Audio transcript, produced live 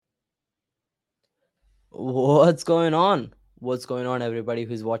What's going on? What's going on, everybody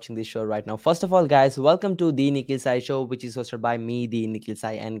who's watching this show right now? First of all, guys, welcome to the Nikhil Sai Show, which is hosted by me, the Nikhil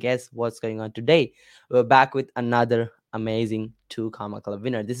Sai. And guess what's going on today? We're back with another amazing two Karma Club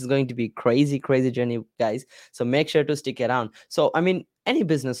winner. This is going to be crazy, crazy journey, guys. So make sure to stick around. Any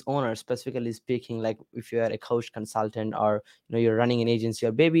business owner, specifically speaking, like if you're a coach, consultant, or you're running an agency,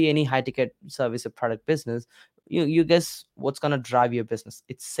 or maybe any high ticket service or product business, you guess what's going to drive your business.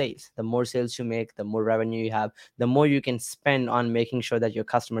 It's sales. The more sales you make, the more revenue you have, the more you can spend on making sure that your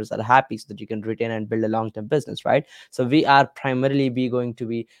customers are happy so that you can retain and build a long-term business, right? So we are primarily be going to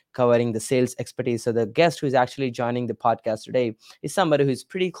be covering the sales expertise. So the guest who is actually joining the podcast today is somebody who is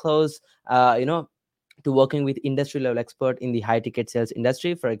pretty close, to working with industry level expert in the high ticket sales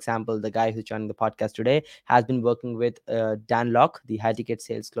industry. For example, the guy who's joining the podcast today has been working with Dan Locke, the high ticket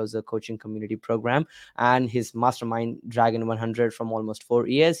sales closer coaching community program, and his mastermind Dragon 100 from almost 4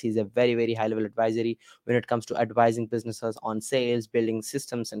 years. He's a very, very high level advisory when it comes to advising businesses on sales, building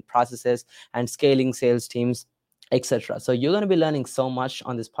systems and processes, and scaling sales teams, etc. So you're going to be learning so much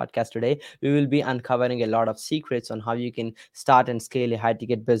on this podcast today. We will be uncovering a lot of secrets on how you can start and scale a high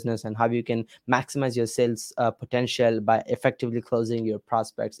ticket business, and how you can maximize your sales potential by effectively closing your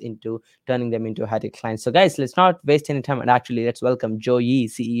prospects into turning them into high ticket clients. So guys, let's not waste any time, and actually let's welcome Joe Yee,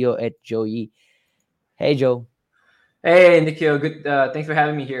 CEO at Joe Yee. Hey Joe. Hey, Nikhil. Good. Thanks for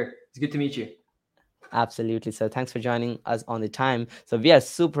having me here. It's good to meet you. Absolutely. So thanks for joining us on the time. So we are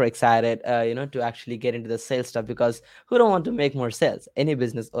super excited, to actually get into the sales stuff, because who don't want to make more sales? Any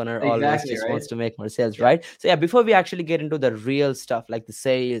business owner always Exactly, just right? wants to make more sales, Yeah. right? So yeah, before we actually get into the real stuff like the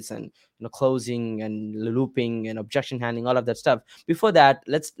sales and closing and looping and objection handling, all of that stuff. Before that,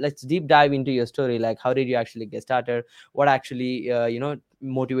 let's deep dive into your story. Like, how did you actually get started? What actually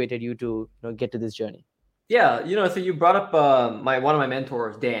motivated you to get to this journey? Yeah. So you brought up my one of my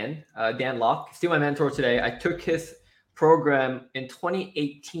mentors, Dan Locke, still my mentor today. I took his program in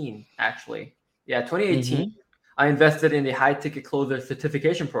 2018, actually. Yeah, 2018. Mm-hmm. I invested in the high ticket closer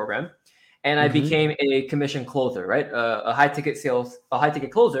certification program, and I Mm-hmm. became a commission closer, right? A high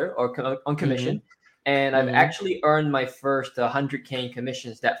ticket closer or on Mm-hmm. commission. And I've Mm-hmm. actually earned my first 100K in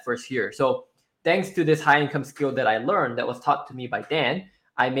commissions that first year. So thanks to this high income skill that I learned that was taught to me by Dan,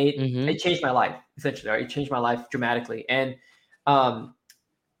 Mm-hmm. it changed my life essentially. Right? It changed my life dramatically. And um,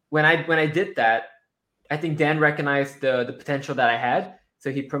 when I did that, I think Dan recognized the potential that I had.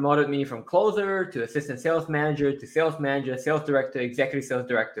 So he promoted me from closer to assistant sales manager, sales director, executive sales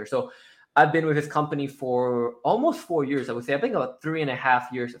director. So I've been with his company for almost 4 years. I would say I think about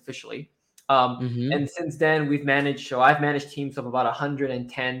 3.5 years officially. Mm-hmm. And since then, I've managed teams of about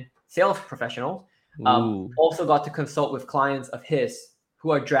 110 sales professionals. Ooh. Also got to consult with clients of his who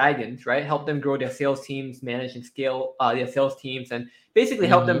are dragons, right? Help them grow their sales teams, manage and scale their sales teams, and basically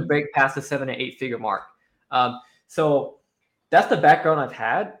help them Mm-hmm. break past the 7 and 8 figure mark. So that's the background I've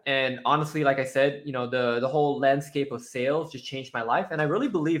had, and honestly, like I said, the whole landscape of sales just changed my life, and I really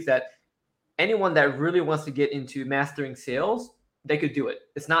believe that anyone that really wants to get into mastering sales, they could do it.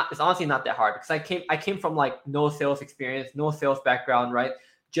 It's honestly not that hard, because I came from like no sales experience, no sales background, right?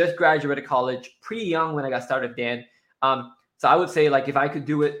 Just graduated college, pretty young when I got started, Dan. So I would say, like, if I could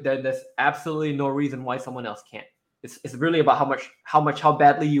do it, then there's absolutely no reason why someone else can't. It's really about how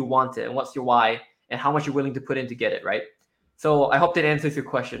badly you want it, and what's your why, and how much you're willing to put in to get it, right? So I hope that answers your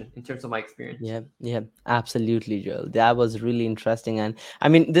question in terms of my experience. Yeah, yeah, absolutely, Joel. That was really interesting. And I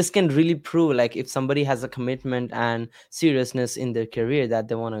mean, this can really prove, like, if somebody has a commitment and seriousness in their career that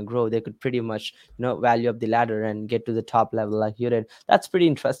they want to grow, they could pretty much, value up the ladder and get to the top level like you did. That's pretty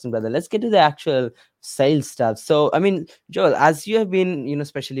interesting, brother. Let's get to the actual sales stuff. So, I mean, Joel, as you have been,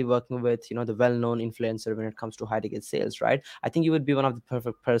 especially working with, the well-known influencer when it comes to high ticket sales, right? I think you would be one of the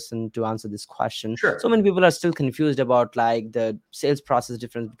perfect person to answer this question. So Sure. many people are still confused about like the sales process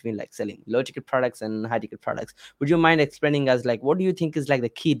difference between like selling low ticket products and high ticket products. Would you mind explaining us like what do you think is like the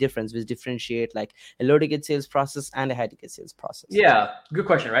key difference which differentiate like a low ticket sales process and a high ticket sales process? Yeah, good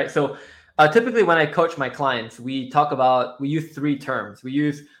question, right? So typically when I coach my clients, we use three terms. We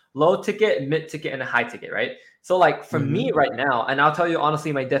use low ticket, mid ticket, and a high ticket, right? So like for Mm-hmm. me right now, and I'll tell you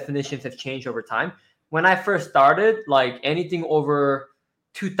honestly, my definitions have changed over time. When I first started, like anything over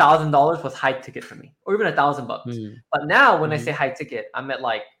 $2,000 was high ticket for me, or even $1,000. But now when I Mm-hmm. say high ticket, I'm at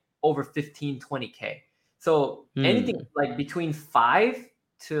like over 15, 20K. So anything Hmm. like between 5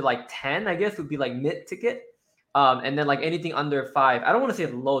 to like 10, I guess, would be like mid ticket. And then like anything under 5, I don't want to say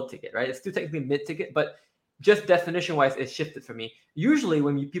low ticket, right? It's still technically mid ticket, but just definition wise, it shifted for me. Usually,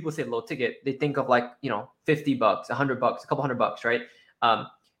 when people say low ticket, they think of like $50, $100, a couple $100, right? Um,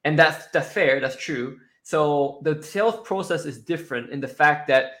 and that's fair, that's true. So the sales process is different in the fact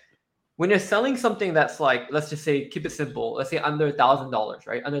that when you're selling something that's like, let's just say, keep it simple. Let's say under $1,000,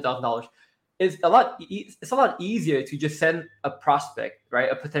 right? Under $1,000, it's a lot easier to just send a prospect,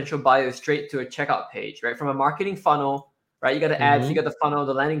 right, a potential buyer straight to a checkout page, right, from a marketing funnel, right? You got the ads, you got the funnel,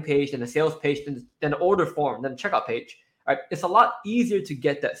 the landing page, then the sales page, then the order form, then the checkout page, right? It's a lot easier to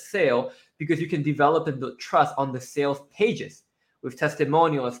get that sale because you can develop and build trust on the sales pages with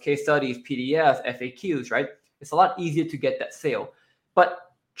testimonials, case studies, PDFs, FAQs, right? It's a lot easier to get that sale. But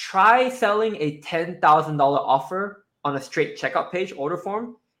try selling a $10,000 offer on a straight checkout page order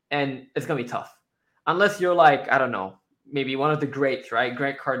form, and it's gonna be tough. Unless you're like, I don't know, maybe one of the greats, right?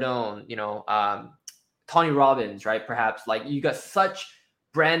 Grant Cardone, Tony Robbins, right? Perhaps like you got such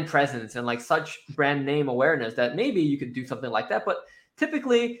brand presence and like such brand name awareness that maybe you could do something like that. But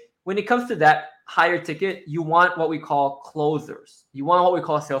typically, when it comes to that higher ticket, you want what we call closers. You want what we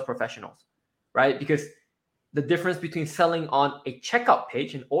call sales professionals, right? Because the difference between selling on a checkout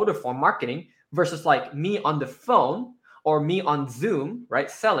page and order form marketing versus like me on the phone or me on Zoom,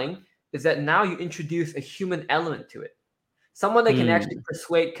 right? Selling is that now you introduce a human element to it. Someone that can actually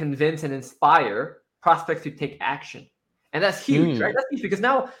persuade, convince, and inspire prospects to take action. And that's huge, right? That's huge because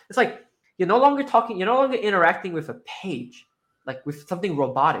now it's like you're no longer interacting with a page, like with something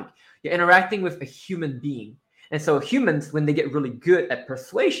robotic. You're interacting with a human being. And so humans, when they get really good at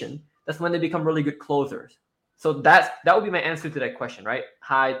persuasion, that's when they become really good closers. So that would be my answer to that question, right?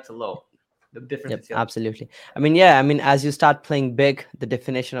 High to low, the difference in Yep, sales. absolutely. I mean, yeah, I mean, as you start playing big, the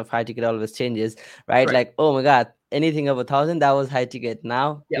definition of high ticket always changes, right? Correct. Like, oh my God, anything over 1,000, that was high ticket.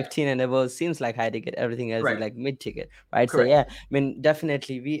 Now, Yeah. 15 and above seems like high ticket. Everything else is Correct. like mid ticket, right? So, Correct. yeah, I mean,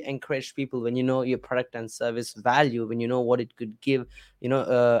 definitely we encourage people when you know your product and service value, when you know what it could give,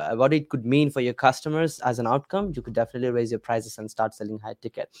 what it could mean for your customers as an outcome, you could definitely raise your prices and start selling high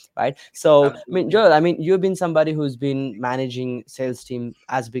ticket, right? So, I mean, Absolutely. Joel, I mean, you've been somebody who's been managing sales team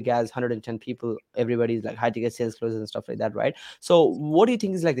as big as 110 people. Everybody's like high ticket sales closes and stuff like that, right? So, what do you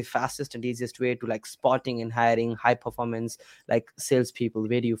think is like the fastest and easiest way to like spotting and hiring high performance like salespeople?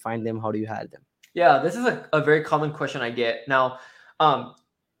 Where do you find them? How do you hire them? Yeah, this is a very common question I get. Now, um,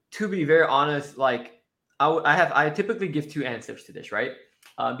 to be very honest, like I typically give two answers to this, right?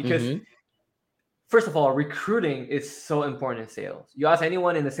 Because Mm-hmm. first of all, recruiting is so important in sales. You ask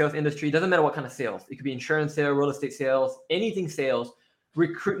anyone in the sales industry, doesn't matter what kind of sales. It could be insurance sales, real estate sales, anything sales.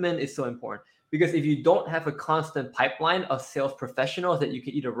 Recruitment is so important because if you don't have a constant pipeline of sales professionals that you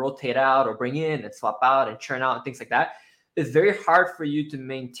can either rotate out or bring in and swap out and churn out and things like that, it's very hard for you to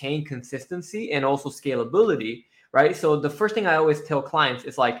maintain consistency and also scalability, right? So the first thing I always tell clients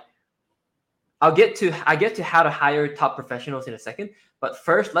is like, I get to how to hire top professionals in a second, but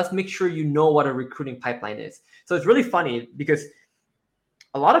first let's make sure you know what a recruiting pipeline is. So it's really funny because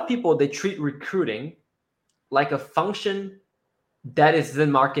a lot of people they treat recruiting like a function that is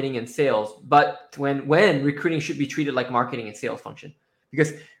in marketing and sales, but when recruiting should be treated like marketing and sales function.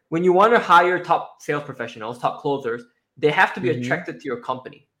 Because when you want to hire top sales professionals, top closers, they have to be Mm-hmm. attracted to your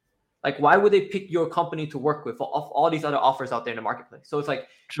company. Like, why would they pick your company to work with of all these other offers out there in the marketplace? So it's like you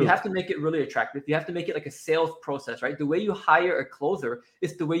True. have to make it really attractive. You have to make it like a sales process, right? The way you hire a closer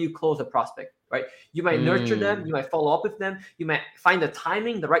is the way you close a prospect, right? You might nurture them, Mm. you might follow up with them, you might find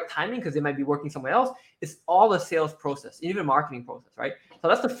the right timing because they might be working somewhere else. It's all a sales process, even a marketing process, right? So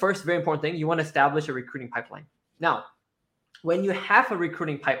that's the first very important thing. You want to establish a recruiting pipeline. Now, when you have a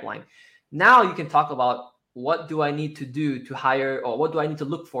recruiting pipeline, now you can talk about what do I need to do to hire, or what do I need to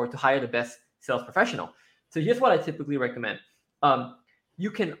look for to hire the best sales professional. So here's what I typically recommend.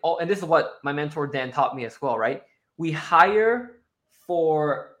 You can, and this is what my mentor Dan taught me as well, right? We hire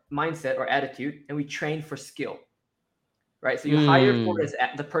for mindset or attitude, and we train for skill, right? So you hire for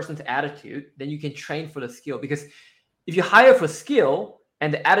Mm. the person's attitude, then you can train for the skill. Because if you hire for skill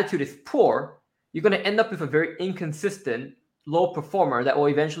and the attitude is poor, you're going to end up with a very inconsistent, low performer that will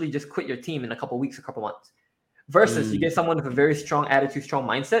eventually just quit your team in a couple weeks, a couple months. Versus you Mm. get someone with a very strong attitude, strong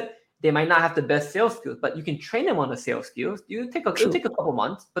mindset. They might not have the best sales skills, but you can train them on the sales skills. It'll True. take a couple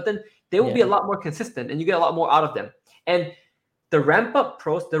months, but then they will be a Yeah. lot more consistent, and you get a lot more out of them. And the ramp up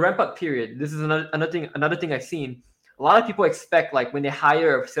period. This is another thing I've seen. A lot of people expect like when they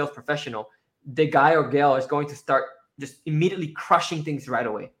hire a sales professional, the guy or gal is going to start just immediately crushing things right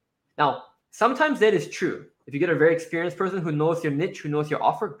away. Now, sometimes that is true. If you get a very experienced person who knows your niche, who knows your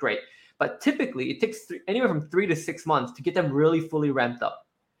offer, great. But typically, it takes anywhere from 3 to 6 months to get them really fully ramped up.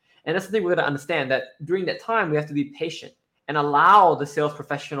 And that's the thing we're going to understand that during that time, we have to be patient and allow the sales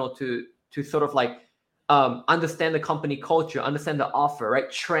professional to sort of like understand the company culture, understand the offer,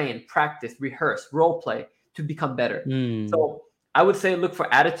 right? Train, practice, rehearse, role play to become better. Mm. So I would say look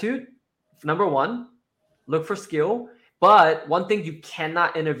for attitude, number one, look for skill, But one thing you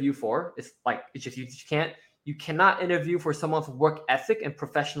cannot interview for is like it's just you cannot interview for someone's work ethic and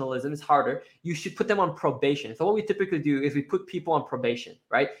professionalism. It's harder. You should put them on probation. So what we typically do is we put people on probation,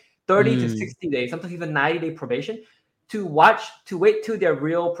 right? 30 to Mm. 60 days, sometimes even 90-day probation to wait till their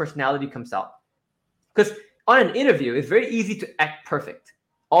real personality comes out. Because on an interview, it's very easy to act perfect.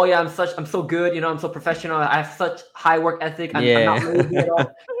 Oh yeah, I'm so good, I'm so professional. I have such high work ethic. I'm not lazy at Yeah.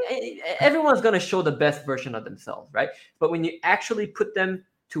 all. Everyone's gonna show the best version of themselves, right? But when you actually put them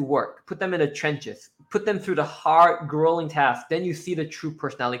to work, put them in the trenches, put them through the hard, grueling task, then you see the true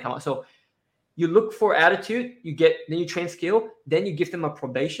personality come out. So you look for attitude, then you train skill, then you give them a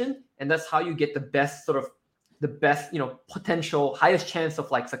probation, and that's how you get the best, potential, highest chance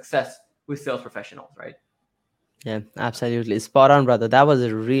of like success with sales professionals, right? Yeah, absolutely. Spot on, brother. That was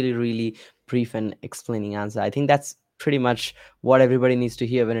a really, really brief and explaining answer. I think that's pretty much what everybody needs to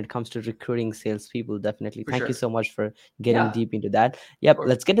hear when it comes to recruiting salespeople. Definitely. For Thank you sure. so much for getting Yeah, deep into that. of Yep, course.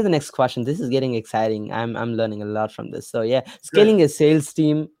 let's get to the next question. This is getting exciting. I'm learning a lot from this. So yeah, Good. scaling a sales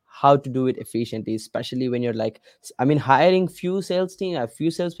team, how to do it efficiently, especially when you're like, I mean, hiring a few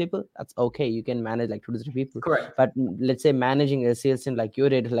salespeople, that's okay. You can manage like 2 to 3 people. Correct. But let's say managing a sales team like you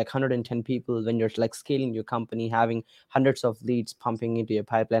did, like 110 people, when you're like scaling your company, having hundreds of leads pumping into your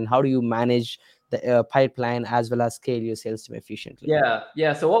pipeline, how do you manage the pipeline as well as scale your sales team efficiently? Yeah,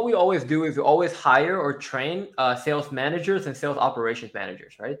 yeah. So what we always do is we always hire or train sales managers and sales operations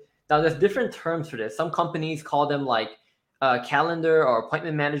managers, right? Now, there's different terms for this. Some companies call them like calendar or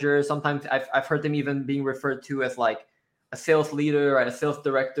appointment managers. Sometimes I've heard them even being referred to as like a sales leader or a sales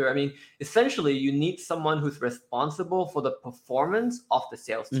director. I mean, essentially, you need someone who's responsible for the performance of the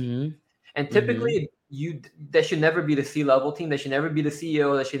sales team. Mm-hmm. And Mm-hmm. typically, they should never be the C-level team. They should never be the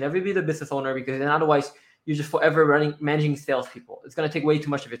CEO. They should never be the business owner, because then otherwise you're just forever managing salespeople. It's going to take way too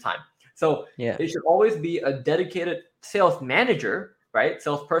much of your time. So Yeah. it should always be a dedicated sales manager, right?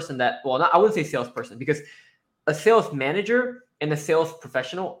 Salesperson I wouldn't say salesperson, because a sales manager and a sales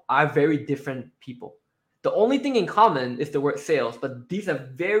professional are very different people. The only thing in common is the word sales, but these are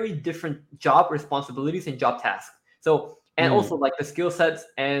very different job responsibilities and job tasks. So, and also Mm. like the skill sets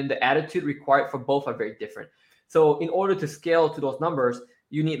and the attitude required for both are very different. So, in order to scale to those numbers,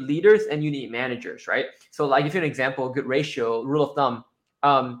 you need leaders and you need managers, right? So, like, if you an example, a good ratio, rule of thumb,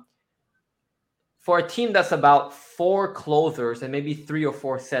 um, for a team that's about 4 closers and maybe 3 or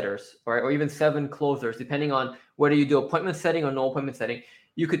 4 setters, right, or even 7 closers, depending on whether you do appointment setting or no appointment setting,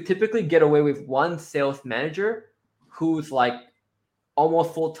 you could typically get away with one sales manager who's like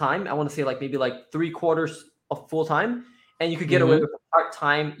almost full time. I want to say like maybe like 3 quarters of full time, and you could get away Mm-hmm. with a part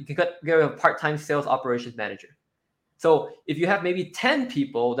time. You can get away with a part time sales operations manager. So if you have maybe 10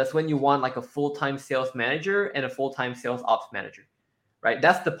 people, that's when you want like a full time sales manager and a full time sales ops manager, right?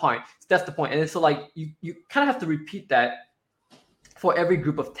 That's the point. That's the point. And so like you kind of have to repeat that for every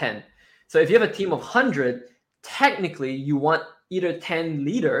group of 10. So if you have a team of 100, technically you want either 10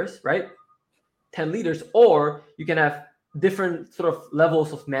 leaders, right? 10 leaders, or you can have different sort of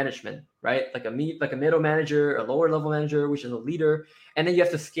levels of management, right? Like a middle manager, a lower level manager, which is a leader, and then you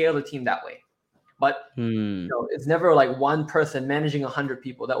have to scale the team that way. But Hmm. it's never like one person managing 100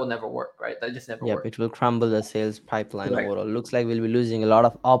 people. That will never work, right? That just never Yep, works. it will crumble the sales pipeline Correct. overall. Looks like we'll be losing a lot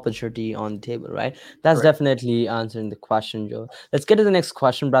of opportunity on the table, right? That's Correct. definitely answering the question, Joe. Let's get to the next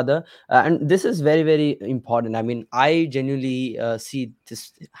question, brother. And this is very, very important. I mean, I genuinely see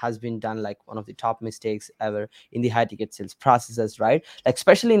this has been done like one of the top mistakes ever in the high ticket sales processes, right? Like,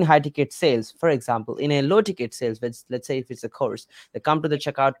 especially in high ticket sales, for example, in a low ticket sales, let's say if it's a course, they come to the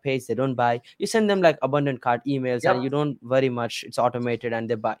checkout page, they don't buy, you send them like abundant cart emails and Yep. you don't worry much, it's automated and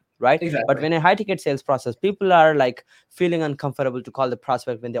they buy, right? But Exactly. when a high ticket sales process, people are like feeling uncomfortable to call the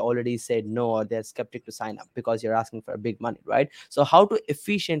prospect when they already said no, or they're skeptic to sign up because you're asking for a big money, right? So how to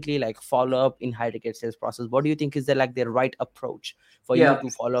efficiently like follow up in high ticket sales process? What do you think is the right approach for you Yeah. to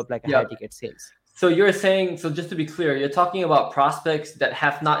follow up like a high Yeah. ticket sales? So you're saying, so just to be clear, you're talking about prospects that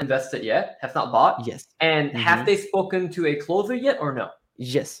have not invested yet, have not bought, Yes. and have Mm-hmm. they spoken to a closer yet or no?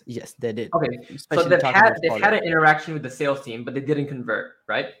 Yes, yes, they did. Okay, so Especially talking about they've follow had up. an interaction with the sales team, but they didn't convert,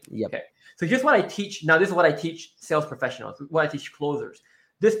 right? Yep. Okay. So here's what I teach. Now, this is what I teach sales professionals, what I teach closers.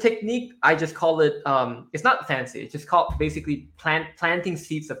 This technique, I just call it, it's not fancy. It's just called basically planting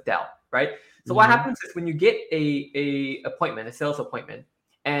seeds of doubt, right? So what Mm-hmm. happens is when you get a appointment, a sales appointment,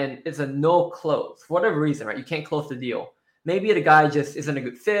 and it's a no close for whatever reason, right? You can't close the deal. Maybe the guy just isn't a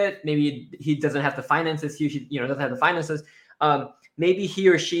good fit. Maybe he doesn't have the finances. Doesn't have the finances. Maybe he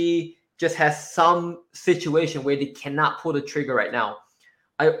or she just has some situation where they cannot pull the trigger right now.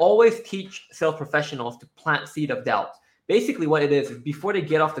 I always teach sales professionals to plant seed of doubt. Basically, what it is before they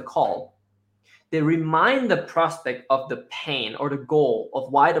get off the call, they remind the prospect of the pain or the goal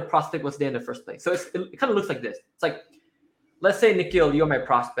of why the prospect was there in the first place. So it kind of looks like this. It's like, let's say, Nikhil, you're my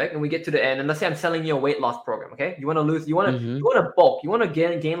prospect, and we get to the end, and let's say I'm selling you a weight loss program. Okay, you want to lose, you want Mm-hmm. to bulk, you want to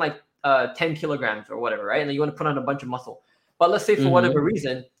gain like 10 kilograms or whatever, right? And then you want to put on a bunch of muscle. But let's say for Mm-hmm. whatever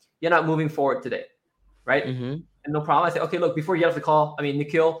reason, you're not moving forward today, right? Mm-hmm. And no problem. I say, okay, look, before you get off the call, I mean,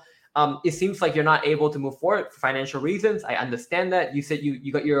 Nikhil, it seems like you're not able to move forward for financial reasons. I understand that. You said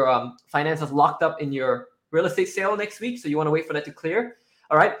you got your finances locked up in your real estate sale next week, so you want to wait for that to clear.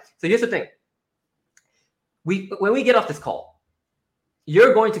 All right. So here's the thing. When we get off this call,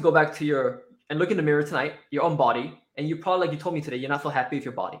 you're going to go back to your and look in the mirror tonight, your own body, and you probably, like you told me today, you're not so happy with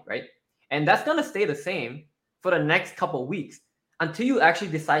your body, right? And that's gonna stay the same for the next couple of weeks until you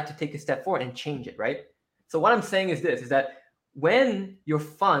actually decide to take a step forward and change it, right? So what I'm saying is this: is that when your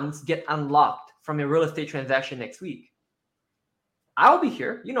funds get unlocked from your real estate transaction next week, I'll be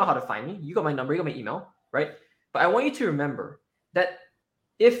here. You know how to find me. You got my number, you got my email, right? But I want you to remember that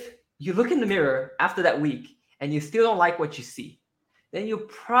if you look in the mirror after that week and you still don't like what you see, then you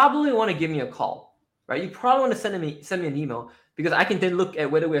probably want to give me a call, right? You probably want to send me an email, because I can then look at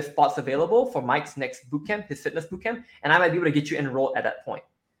whether we have spots available for Mike's next bootcamp, his fitness bootcamp, and I might be able to get you enrolled at that point,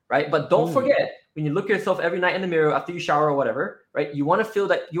 right? But don't forget, when you look at yourself every night in the mirror after you shower or whatever, right? You want to feel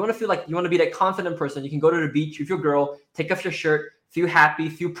like you want to be that confident person. You can go to the beach with your girl, take off your shirt, feel happy,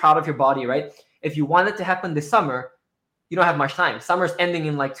 feel proud of your body, right? If you want it to happen this summer, you don't have much time. Summer's ending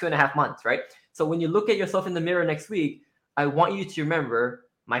in like 2.5 months, right? So when you look at yourself in the mirror next week, I want you to remember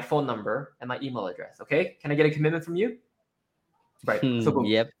my phone number and my email address. Okay? Can I get a commitment from you? Right. So boom.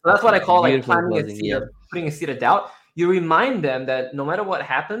 Yep. So that's what I call like Beautiful planting a closing. seed Yep. of putting a seed of doubt. You remind them that no matter what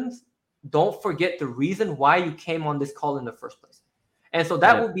happens, don't forget the reason why you came on this call in the first place. And so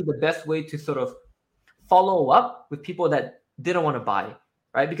that Yep. would be the best way to sort of follow up with people that didn't want to buy,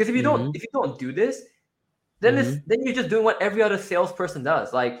 right? Because if you Mm-hmm. don't do this, Mm-hmm. then you're just doing what every other salesperson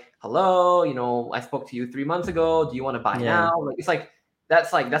does. Like, hello, I spoke to you 3 months ago. Do you want to buy Yeah. now?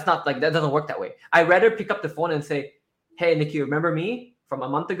 That's not like that doesn't work that way. I rather pick up the phone and say, hey, Nikki, remember me from a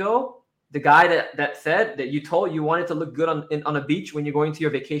month ago? The guy that said that you told you wanted to look good on a beach when you're going to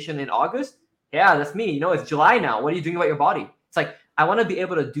your vacation in August? Yeah, that's me. It's July now. What are you doing about your body? It's like, I want to be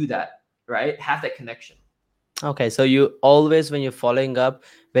able to do that, right? Have that connection. Okay, so you always, when you're following up,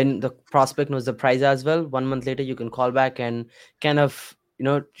 when the prospect knows the price as well, 1 month later you can call back and kind of,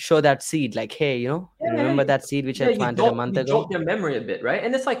 show that seed, like, hey, Yeah, remember that seed which I yeah, you planted a jolt month you ago? jolt their memory a bit, right?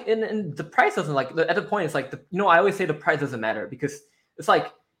 And it's like, and the price doesn't, like, at the point, it's like, I always say the price doesn't matter, because it's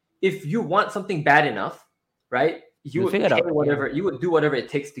like, if you want something bad enough, right, you You'll would figure it pay out. Yeah. whatever, you would do whatever it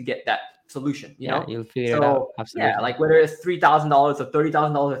takes to get that solution, Yeah, you'll figure it out. So yeah, Absolutely. like whether it's $3,000 or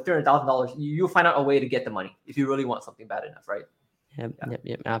 $30,000 or $300,000, you'll find out a way to get the money if you really want something bad enough, right? Yep, Yeah, yep,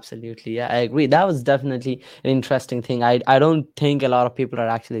 yep, absolutely. Yeah, I agree. That was definitely an interesting thing. I don't think a lot of people are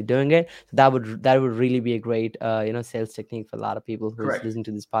actually doing it. So that would really be a great sales technique for a lot of people who's correct, listening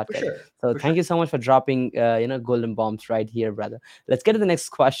to this for podcast. sure, So for sure. thank you so much for dropping golden bombs right here, brother. Let's get to the next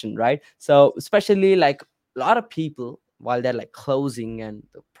question, right? So especially like a lot of people, while they're like closing and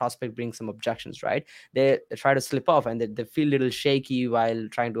the prospect brings some objections, right? They try to slip off, and they feel a little shaky while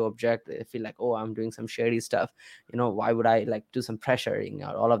trying to object. They feel like, oh, I'm doing some shady stuff. Why would I like do some pressuring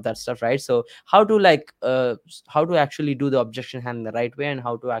or all of that stuff, right? So how to actually do the objection handling the right way, and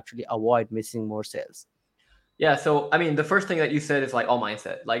how to actually avoid missing more sales? Yeah, so I mean, the first thing that you said is like all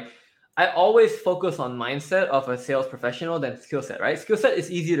mindset. Like, I always focus on mindset of a sales professional than skill set, right? Skill set is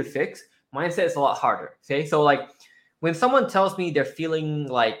easier to fix. Mindset is a lot harder. Okay, so like when someone tells me they're feeling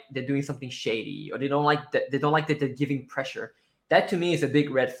like they're doing something shady, or they don't like that they're giving pressure, that to me is a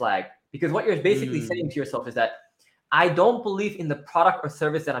big red flag, because what you're basically saying Mm, to yourself is that I don't believe in the product or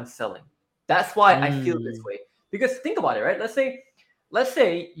service that I'm selling. That's why I feel this mm, way. Because think about it, right? Let's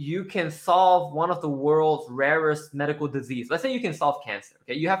say you can solve one of the world's rarest medical disease. Let's say you can solve cancer.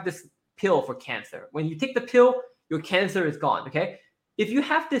 Okay, you have this pill for cancer. When you take the pill, your cancer is gone. Okay, if you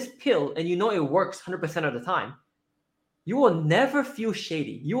have this pill and you know it works 100% of the time, you will never feel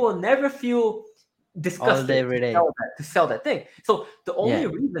shady. You will never feel all day disgusted every day. to sell that thing. So the only Yeah.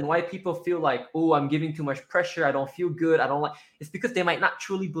 reason why people feel like, oh, I'm giving too much pressure, I don't feel good, I don't like, it's because they might not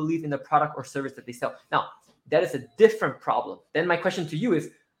truly believe in the product or service that they sell. Now, that is a different problem. Then my question to you is,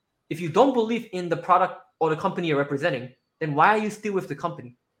 if you don't believe in the product or the company you're representing, then why are you still with the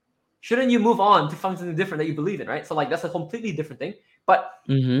company? Shouldn't you move on to find something different that you believe in, right? So like that's a completely different thing. But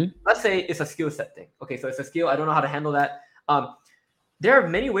Mm-hmm. let's say it's a skill set thing. Okay, so it's a skill. I don't know how to handle that. There are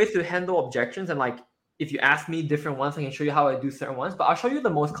many ways to handle objections, and like if you ask me different ones, I can show you how I do certain ones. But I'll show you the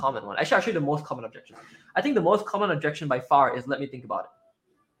most common one. Actually, I'll show you the most common objection. I think the most common objection by far is, let me think about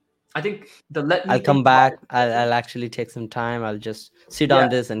it. I think the let I'll me think come about back. it I'll, session. I'll actually take some time. I'll just sit Yeah, on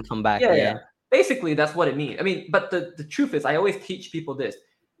this and come back. yeah. Yeah. Basically, that's what it means. I mean, but the truth is, I always teach people this: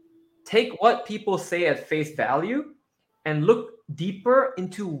 take what people say at face value and look deeper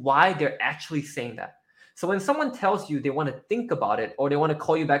into why they're actually saying that. So when someone tells you they want to think about it, or they want to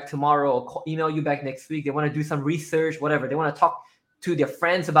call you back tomorrow, or email you back next week, they want to do some research, whatever, they want to talk to their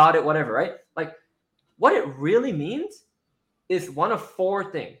friends about it, whatever, right? Like, what it really means is one of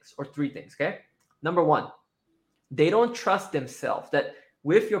four things or three things. Okay, number one, they don't trust themselves that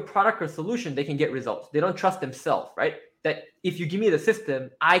with your product or solution they can get results. They don't trust themselves, right? That if you give me the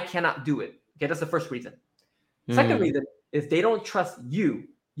system, I cannot do it. Okay, that's the first reason. Second Hmm. reason is they don't trust you.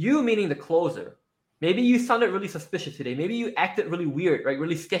 You meaning the closer. Maybe you sounded really suspicious today. Maybe you acted really weird, right?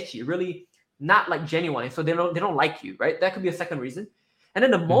 Really sketchy, really not like genuine. So they don't like you, right? That could be a second reason. And then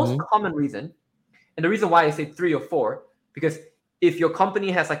the most Mm-hmm. common reason, and the reason why I say three or four, because if your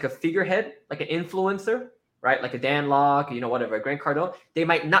company has like a figurehead, like an influencer, right, like a Dan Locke, whatever, a Grant Cardone, they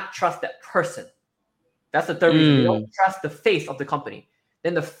might not trust that person. That's the third reason. They don't Mm. trust the face of the company.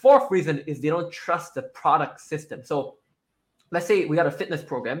 Then the fourth reason is they don't trust the product system. So let's say we got a fitness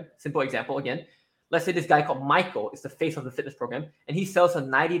program, simple example again. Let's say this guy called Michael is the face of the fitness program, and he sells a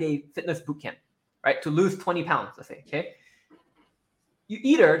 90-day fitness boot camp, right, to lose 20 pounds, let's say, okay?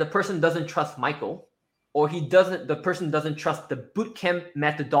 Either the person doesn't trust Michael, or the person doesn't trust the bootcamp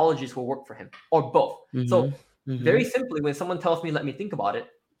methodologies will work for him, or both. Mm-hmm. So Mm-hmm. very simply, when someone tells me, let me think about it,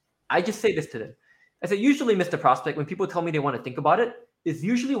 I just say this to them. I say, usually, Mr. Prospect, when people tell me they want to think about it, it's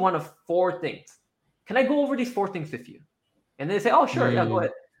usually one of four things. Can I go over these four things with you? And they say, oh, sure, yeah, go Mm.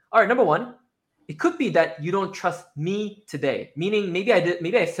 ahead. All right, number one, it could be that you don't trust me today, meaning maybe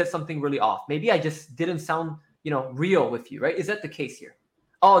I said something really off. Maybe I just didn't sound, real with you, right? Is that the case here?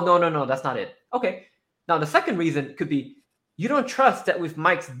 Oh, no, no, no, that's not it. Okay. Now, the second reason could be you don't trust that with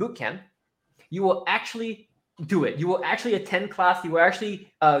Mike's bootcamp, you will actually do it. You will actually attend class. You will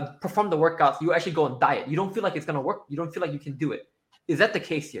actually perform the workouts. You will actually go on diet. You don't feel like it's going to work. You don't feel like you can do it. Is that the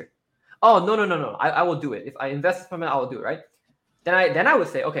case here? Oh, no, no, no, no. I will do it. If I invest from it, I will do it, right? Then I would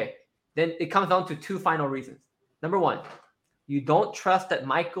say, okay, then it comes down to two final reasons. Number one, you don't trust that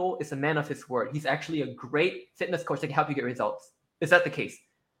Michael is a man of his word. He's actually a great fitness coach that can help you get results. Is that the case?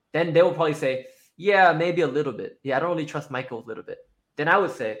 Then they will probably say, yeah, maybe a little bit. Yeah, I don't really trust Michael a little bit. Then I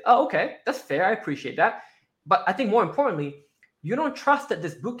would say, oh, okay, that's fair. I appreciate that. But I think more importantly, you don't trust that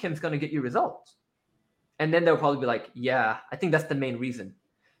this bootcamp is going to get you results. And then they'll probably be like, yeah, I think that's the main reason.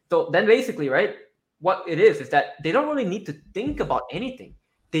 So then basically, right, what it is that they don't really need to think about anything.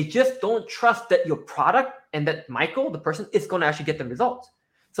 They just don't trust that your product and that Michael, the person, is going to actually get them results.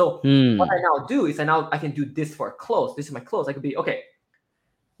 So what I Mm. now do is I can do this for a close. This is my close. I could be, okay,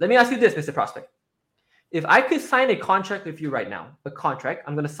 let me ask you this, Mr. Prospect. If I could sign a contract with you right now, a contract,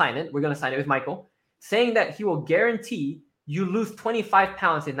 I'm going to sign it. We're going to sign it with Michael, saying that he will guarantee you lose 25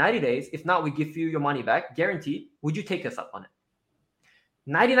 pounds in 90 days. If not, we give you your money back, guaranteed. Would you take us up on it?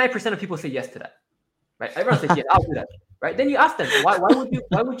 99% of people say yes to that, right? Everyone says, yeah, I'll do that, right? Then you ask them, why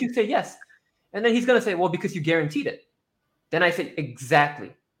would you say yes? And then he's going to say, well, because you guaranteed it. Then I say,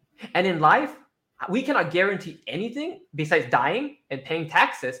 exactly. And in life, we cannot guarantee anything besides dying and paying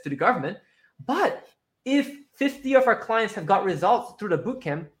taxes to the government. But if 50 of our clients have got results through the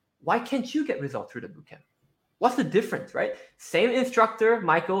bootcamp, why can't you get results through the bootcamp? What's the difference, right? Same instructor,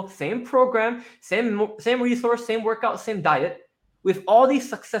 Michael, same program, same resource, same workout, same diet. With all these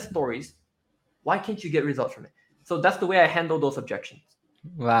success stories, why can't you get results from it? So that's the way I handle those objections.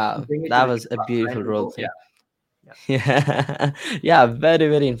 Wow, Bring it to that the was a right beautiful role level. Yeah, play. yeah, Yeah, yeah, very,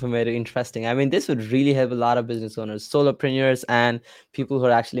 very informative, interesting. I mean, this would really help a lot of business owners, solopreneurs, and people who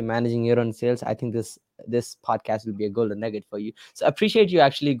are actually managing your own sales. I think this podcast will be a golden nugget for you. So appreciate you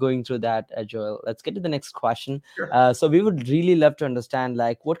actually going through that, Joel. Let's get to the next question. sure. So we would really love to understand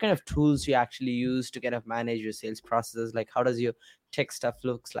like what kind of tools you actually use to kind of manage your sales processes. Like how does your tech stuff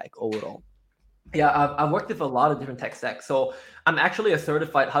looks like overall? Yeah, I've worked with a lot of different tech stacks. So I'm actually a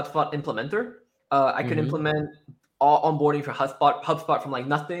certified HubSpot implementer. I could Mm-hmm. implement all onboarding for HubSpot from like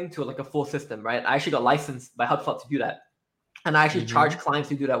nothing to like a full system, right? I actually got licensed by HubSpot to do that. And I actually Mm-hmm. charge clients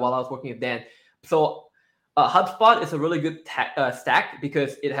to do that while I was working with Dan. So HubSpot is a really good stack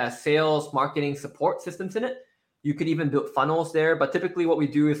because it has sales, marketing, support systems in it. You could even build funnels there, but typically what we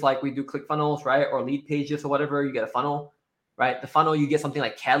do is like we do click funnels, right, or lead pages or whatever. You get a funnel, right? The funnel you get something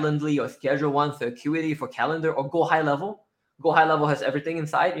like Calendly or Schedule One, so Acuity for calendar, or Go High Level. Go High Level has everything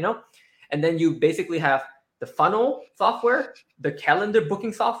inside, and then you basically have the funnel software, the calendar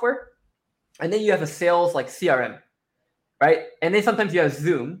booking software, and then you have a sales like CRM, right? And then sometimes you have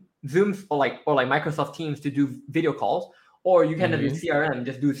Zoom or like Microsoft Teams to do video calls, Or you can have your Mm-hmm. CRM,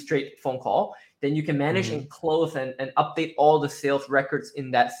 just do straight phone call. Then you can manage Mm-hmm. and close and update all the sales records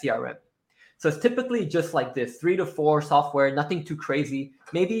in that CRM. So it's typically just like this, 3 to 4 software, nothing too crazy.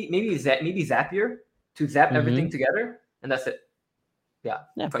 Maybe Zapier to zap everything Mm-hmm. together, and that's it. Yeah,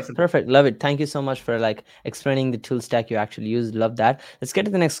 Yeah, quite simple. perfect. Love it. Thank you so much for like explaining the tool stack you actually use. Love that. Let's get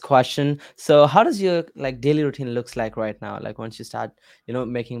to the next question. So, how does your like daily routine looks like right now? Like once you start,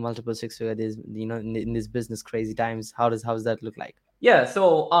 making multiple six figure days, in these business crazy times, how does that look like? Yeah,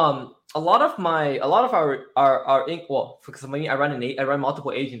 so a lot of our well, because me, I run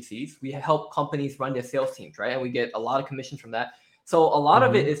multiple agencies. We help companies run their sales teams, right? And we get a lot of commissions from that. So a lot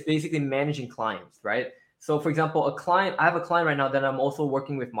of it Mm-hmm. is basically managing clients, right? So for example, I have a client right now that I'm also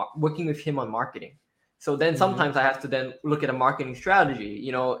working with him on marketing. So then Mm-hmm. sometimes I have to then look at a marketing strategy.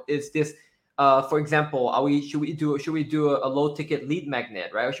 Is this for example, should we do a low ticket lead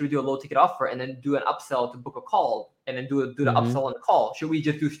magnet, right? Or should we do a low ticket offer and then do an upsell to book a call and then do the Mm-hmm. upsell on the call? Should we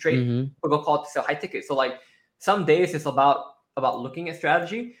just do straight Mm-hmm. book a call to sell high ticket? So like some days it's about looking at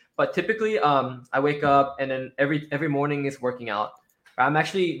strategy, but typically I wake up and then every morning is working out. I'm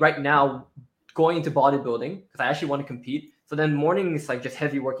actually right now going into bodybuilding because I actually want to compete. So then morning is like just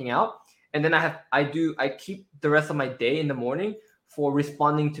heavy working out, and then I keep the rest of my day in the morning for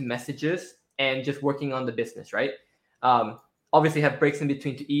responding to messages and just working on the business, right? Um, Obviously, have breaks in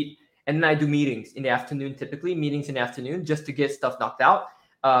between to eat, and then I do meetings in the afternoon. Typically, meetings in the afternoon just to get stuff knocked out.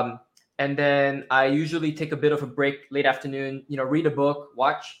 Um, and then I usually take a bit of a break late afternoon. Read a book,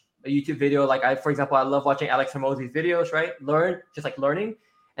 watch a YouTube video. Like for example, I love watching Alex Hormozi's videos. Right, learn just like learning.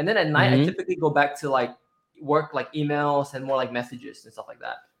 And then at night, I Mm-hmm. typically go back to like work, like emails and more like messages and stuff like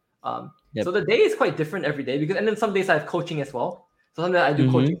that. So Yep. the day is quite different every day and then some days I have coaching as well. So sometimes I do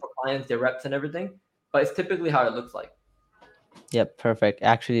Mm-hmm. coaching for clients, their reps and everything, but it's typically how it looks like. Yep, perfect.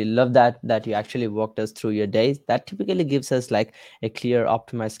 Actually, love that you actually walked us through your days. That typically gives us like a clear,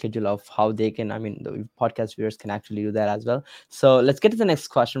 optimized schedule of how they can. I mean, the podcast viewers can actually do that as well. So let's get to the next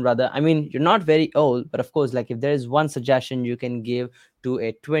question, brother. I mean, you're not very old, but of course, like if there is one suggestion you can give to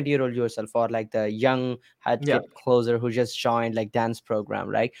a 20-year-old yourself or like the young head Yeah. kid closer who just joined like dance program,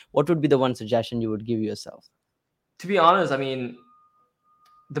 right? What would be the one suggestion you would give yourself? To be honest, I mean,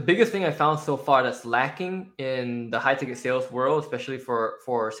 the biggest thing I found so far that's lacking in the high ticket sales world, especially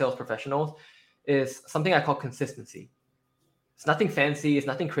for sales professionals, is something I call consistency. It's nothing fancy, it's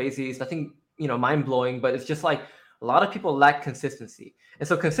nothing crazy, it's nothing, mind blowing, but it's just like a lot of people lack consistency. And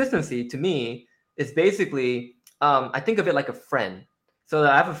so consistency to me is basically I think of it like a friend. So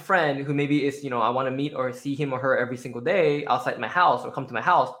I have a friend who maybe is, I want to meet or see him or her every single day outside my house or come to my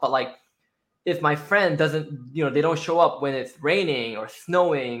house, but like if my friend doesn't, they don't show up when it's raining or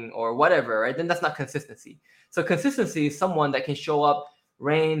snowing or whatever, right? Then that's not consistency. So consistency is someone that can show up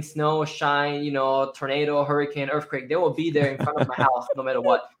rain, snow, shine, tornado, hurricane, earthquake. They will be there in front of my house no matter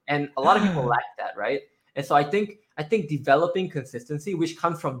what. And a lot of people lack that, right? And so I think developing consistency, which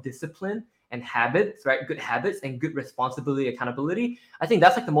comes from discipline and habits, right? Good habits and good responsibility, accountability. I think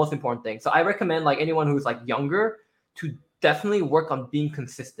that's like the most important thing. So I recommend like anyone who's like younger to definitely work on being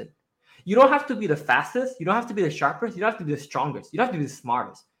consistent. You don't have to be the fastest. You don't have to be the sharpest. You don't have to be the strongest. You don't have to be the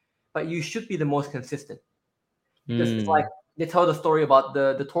smartest. But you should be the most consistent. Because it's like Hmm. they tell the story about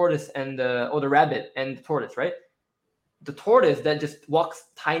the tortoise and the rabbit and the tortoise, right? The tortoise that just walks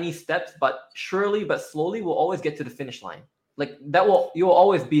tiny steps, but surely but slowly will always get to the finish line. Like that you will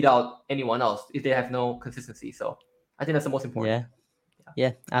always beat out anyone else if they have no consistency. So I think that's the most important. Yeah.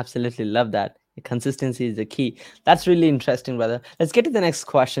 Yeah, absolutely. Love that. Consistency is the key. That's really interesting, brother. Let's get to the next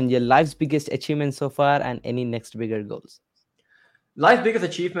question. Your life's biggest achievement so far and any next bigger goals. Life's biggest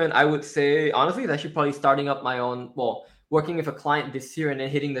achievement, I would say, honestly, is actually probably starting up my own. Well, working with a client this year and then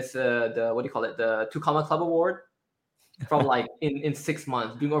hitting this the what do you call it, the Two Comma Club Award from like in 6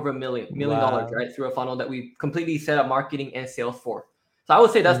 months, doing over a million dollars, Wow. right, through a funnel that we completely set up marketing and sales for. So I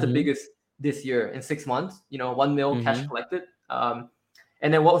would say that's the Mm-hmm. biggest this year in 6 months. 1 mil cash Mm-hmm. collected.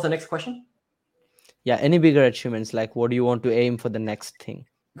 And then what was the next question? Yeah, any bigger achievements? Like, what do you want to aim for the next thing?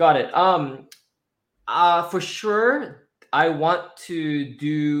 Got it. For sure, I want to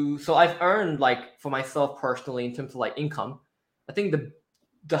do so. I've earned like for myself personally in terms of like income. I think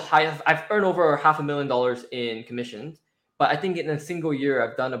the highest I've earned over $500,000 in commissions, but I think in a single year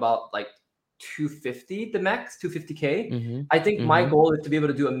I've done about like 250 the max 250K. Mm-hmm. I think my Mm-hmm. goal is to be able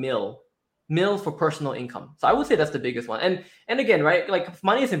to do a mil for personal income. So I would say that's the biggest one. And again, right, like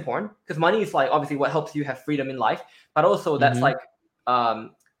money is important because money is like obviously what helps you have freedom in life, but also that's Mm-hmm. like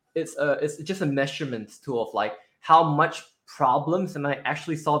um it's just a measurement tool of like how much problems am I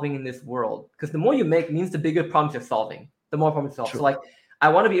actually solving in this world? Because the more you make means the bigger problems you're solving, the more problems you solve. So True. like I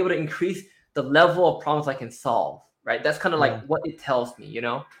want to be able to increase the level of problems I can solve. right? That's kind of Yeah. like what it tells me, you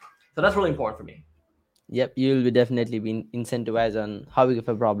know. So that's really important for me. Yep, you'll be definitely being incentivized on how big of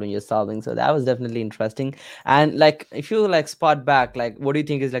a problem you're solving. So that was definitely interesting. And like, if you like spot back, like, what do you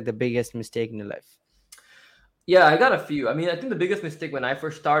think is like the biggest mistake in your life? Yeah, I got a few. I mean, I think the biggest mistake when I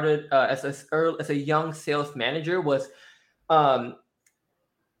first started as a young sales manager was um,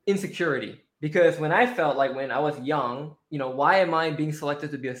 insecurity. Because when I felt like when I was young, you know, why am I being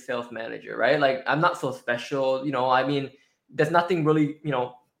selected to be a sales manager, right? Like I'm not so special, you know. I mean, there's nothing really, you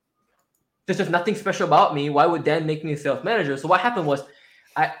know, there's just nothing special about me. Why would Dan make me a sales manager? So what happened was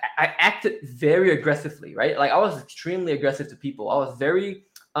I acted very aggressively, right? Like I was extremely aggressive to people. I was very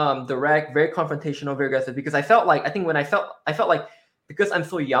direct, very confrontational, very aggressive because I felt like I felt like because I'm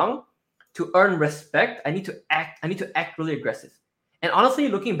so young, to earn respect, I need to act really aggressive. And honestly,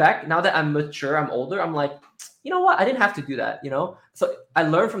 looking back, now that I'm mature, I'm older, I'm like, you know what? I didn't have to do that, you know? So I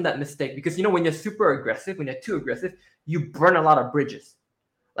learned from that mistake because you know when you're super aggressive, when you're too aggressive, you burn a lot of bridges.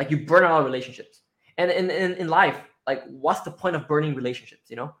 Like you burn out relationships. And in life, like what's the point of burning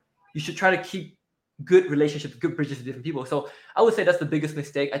relationships? You know, you should try to keep good relationships, good bridges with different people. So I would say that's the biggest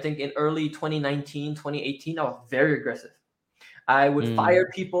mistake. I think in early 2019, 2018, I was very aggressive. I would Mm. fire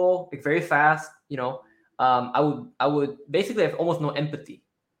people like, very fast. You know, I would basically have almost no empathy,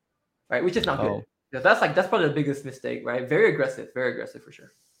 right? Which is not good. Oh. That's probably the biggest mistake, right? Very aggressive for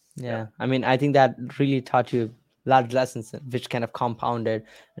sure. Yeah. Yeah, I mean, I think that really taught you large lessons, which kind of compounded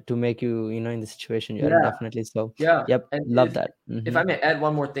to make you, in the situation you're in, Yeah. definitely. So, Yeah. yep, And love that. if I Hmm. may add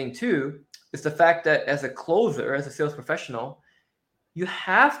one more thing too, is the fact that as a closer, as a sales professional, you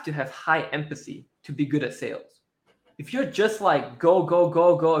have to have high empathy to be good at sales. If you're just like go, go,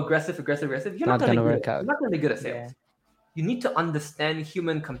 go, go, aggressive, aggressive, aggressive, It's you're not not gonna be gonna good work out. you're not gonna be good at Yeah, sales. You need to understand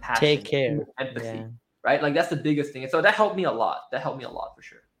human take compassion, human care. Yeah. empathy, right? Like that's the biggest thing. And so that helped me a lot. That helped me a lot for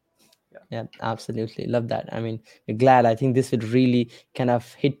sure. Yeah. Yeah, absolutely. Love that. I mean, glad. I think this would really kind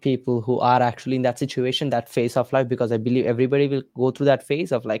of hit people who are actually in that situation, that phase of life, because I believe everybody will go through that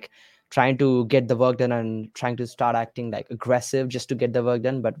phase of like trying to get the work done and trying to start acting like aggressive just to get the work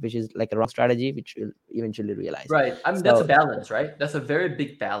done, but which is like a wrong strategy, which you'll eventually realize. Right. I mean, that's a So, balance, right? That's a very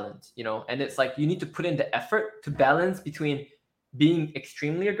big balance, you know. And it's like you need to put in the effort to balance between being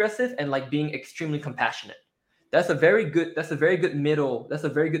extremely aggressive and like being extremely compassionate. That's a very good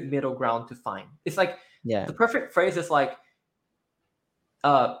middle ground to find. It's like yeah. the perfect phrase is like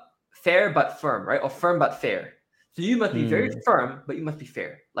uh fair but firm, right? Or firm but fair. So you must be very Hmm. firm, but you must be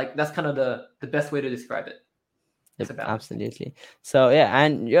fair. Like that's kind of the best way to describe it. It's Yep, a balance. absolutely. So yeah,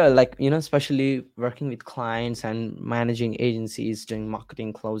 and yeah, like especially working with clients and managing agencies, doing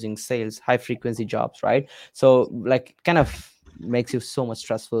marketing, closing sales, high frequency jobs, right? So like kind of makes you so much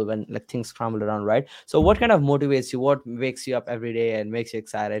stressful when like things scramble around, right? So what kind of motivates you? What wakes you up every day and makes you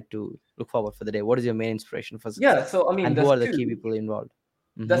excited to look forward for the day? What is your main inspiration for Yeah, success? so I mean And who are the key people involved?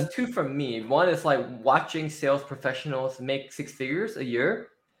 Mm-hmm. that's two from me. One is like watching sales professionals make six figures a year,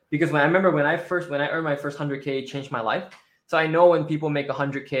 because when I remember when I earned my first 100K, it changed my life. So I know when people make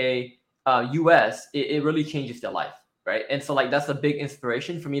 100K US, it really changes their life, right? And so like that's a big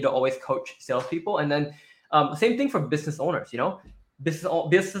inspiration for me to always coach salespeople. And then same thing for business owners. You know,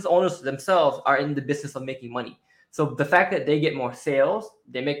 business owners themselves are in the business of making money. So the fact that they get more sales,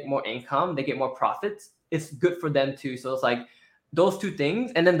 they make more income, they get more profits, it's good for them too. So it's like those two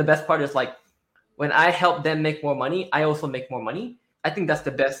things. And then the best part is like when I help them make more money, I also make more money. I think that's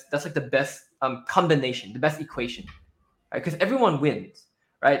the best. That's like the best combination, the best equation, right? Because everyone wins,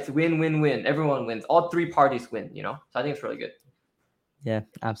 right? It's win, win, win. Everyone wins. All three parties win. You know, so I think it's really good. Yeah,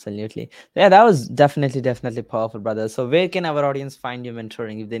 absolutely. Yeah, that was definitely powerful, brother. So where can our audience find you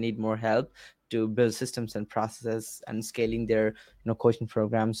mentoring if they need more help to build systems and processes and scaling their, coaching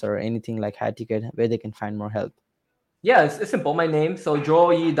programs or anything like high ticket, where they can find more help? Yeah, it's simple. My name, so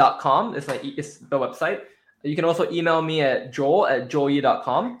joelyi.com is it's the website. You can also email me at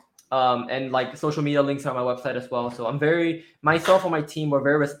joel@joelyi.com. And like social media links are on my website as well. So I'm very myself and my team were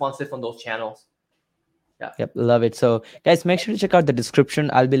very responsive on those channels. Yeah. Yep, love it. So, guys, make sure to check out the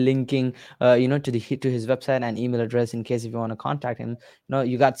description. I'll be linking, to his website and email address in case if you want to contact him.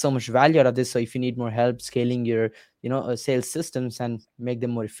 You got so much value out of this. So, if you need more help scaling your, sales systems and make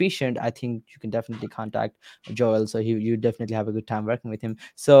them more efficient, I think you can definitely contact Joel. So, you definitely have a good time working with him.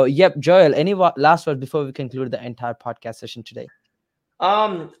 So, yep, Joel. Any last words before we conclude the entire podcast session today?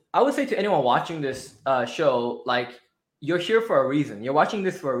 I would say to anyone watching this show, like you're here for a reason. You're watching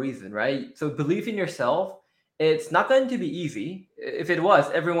this for a reason, right? So believe in yourself. It's not going to be easy. If it was,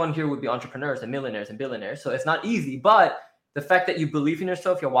 everyone here would be entrepreneurs and millionaires and billionaires. So it's not easy. But the fact that you believe in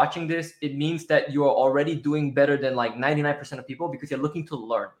yourself, you're watching this, it means that you are already doing better than like 99% of people because you're looking to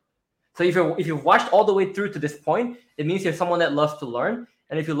learn. So if you've watched all the way through to this point, it means you're someone that loves to learn.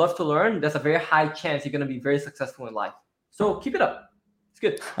 And if you love to learn, there's a very high chance you're going to be very successful in life. So keep it up. It's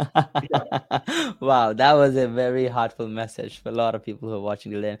good. Wow, that was a very heartful message for a lot of people who are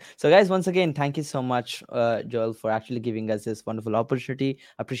watching till then. So, guys, once again, thank you so much, Joel, for actually giving us this wonderful opportunity.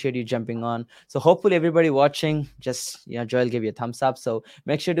 Appreciate you jumping on. So, hopefully, everybody watching, just Joel gave you a thumbs up. So,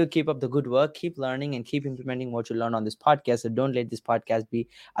 make sure to keep up the good work, keep learning, and keep implementing what you learn on this podcast. So, don't let this podcast be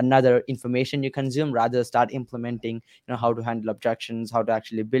another information you consume. Rather, start implementing. How to handle objections, how to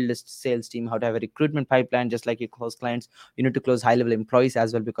actually build a sales team, how to have a recruitment pipeline, just like you close clients. You need to close high level employees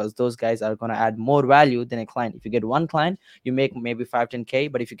as well, because those guys are going to add more value than a client. If you get one client, you make maybe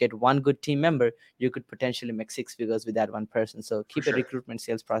 5-10K, but if you get one good team member, you could potentially make six figures with that one person. So For keep a sure. recruitment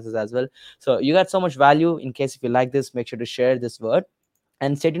sales process as well. So you got so much value. In case if you like this, make sure to share this word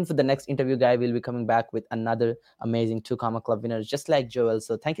and stay tuned for the next interview guy. We'll be coming back with another amazing 2 comma club winners just like Joel.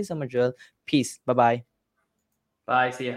 So thank you so much, Joel. Peace. Bye bye. Bye. See ya.